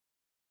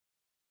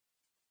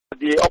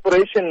The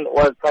operation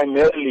was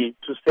primarily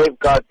to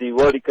safeguard the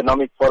World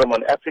Economic Forum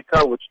on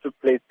Africa, which took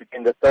place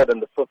between the 3rd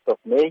and the 5th of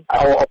May.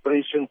 Our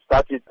operation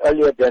started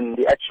earlier than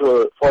the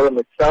actual forum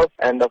itself,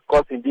 and of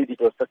course, indeed,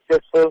 it was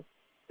successful.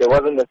 There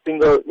wasn't a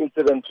single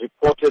incident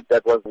reported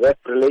that was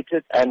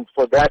WEF-related, and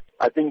for that,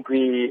 I think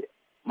we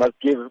must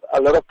give a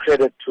lot of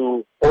credit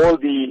to all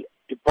the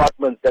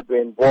departments that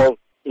were involved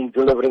in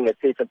delivering a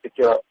safe and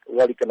secure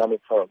World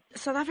Economic Forum.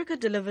 South Africa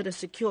delivered a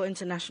secure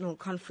international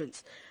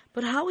conference,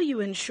 but how are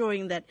you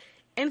ensuring that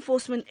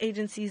enforcement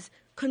agencies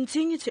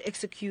continue to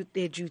execute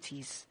their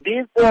duties?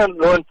 These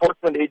law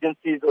enforcement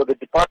agencies or the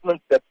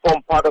departments that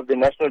form part of the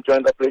National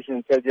Joint Operation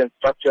Intelligence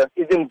Structure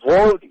is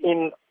involved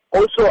in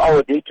also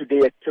our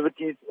day-to-day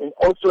activities and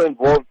also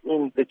involved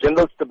in the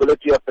general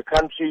stability of the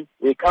country.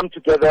 We come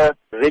together,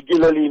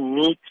 regularly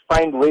meet,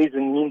 find ways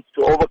and means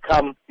to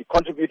overcome the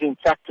contributing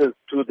factors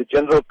to the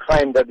general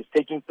crime that is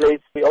taking place.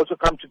 We also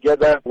come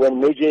together when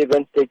major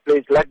events take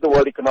place, like the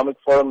World Economic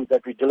Forum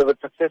that we delivered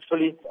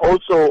successfully.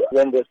 Also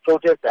when there's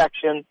protest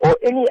action or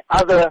any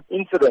other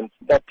incident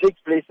that takes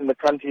place in the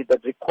country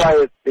that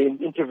requires the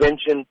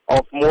intervention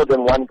of more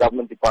than one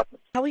government department.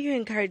 How are you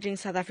encouraging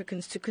South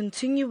Africans to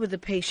continue with the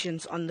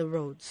patience on the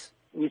roads?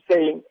 We're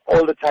saying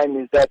all the time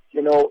is that,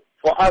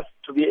 for us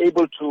to be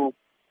able to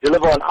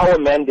deliver on our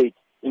mandate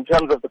in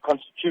terms of the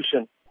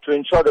Constitution to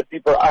ensure that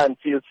people are and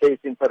feel safe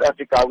in South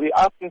Africa, we're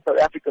asking South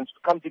Africans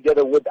to come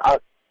together with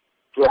us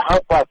to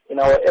help us in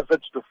our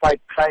efforts to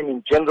fight crime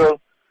in general,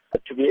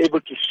 to be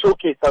able to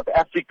showcase South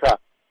Africa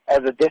as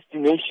a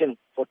destination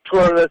for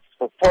tourists,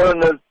 for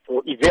foreigners,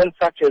 for events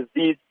such as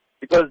these,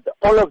 because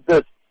all of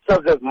this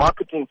serves as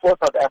marketing for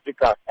South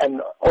Africa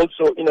and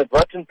also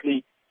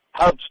inadvertently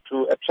helps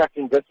to attract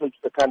investment to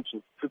the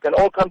country. If we can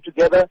all come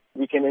together,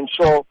 we can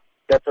ensure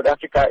that South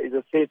Africa is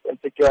a safe and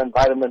secure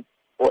environment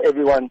for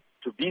everyone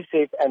to be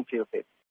safe and feel safe.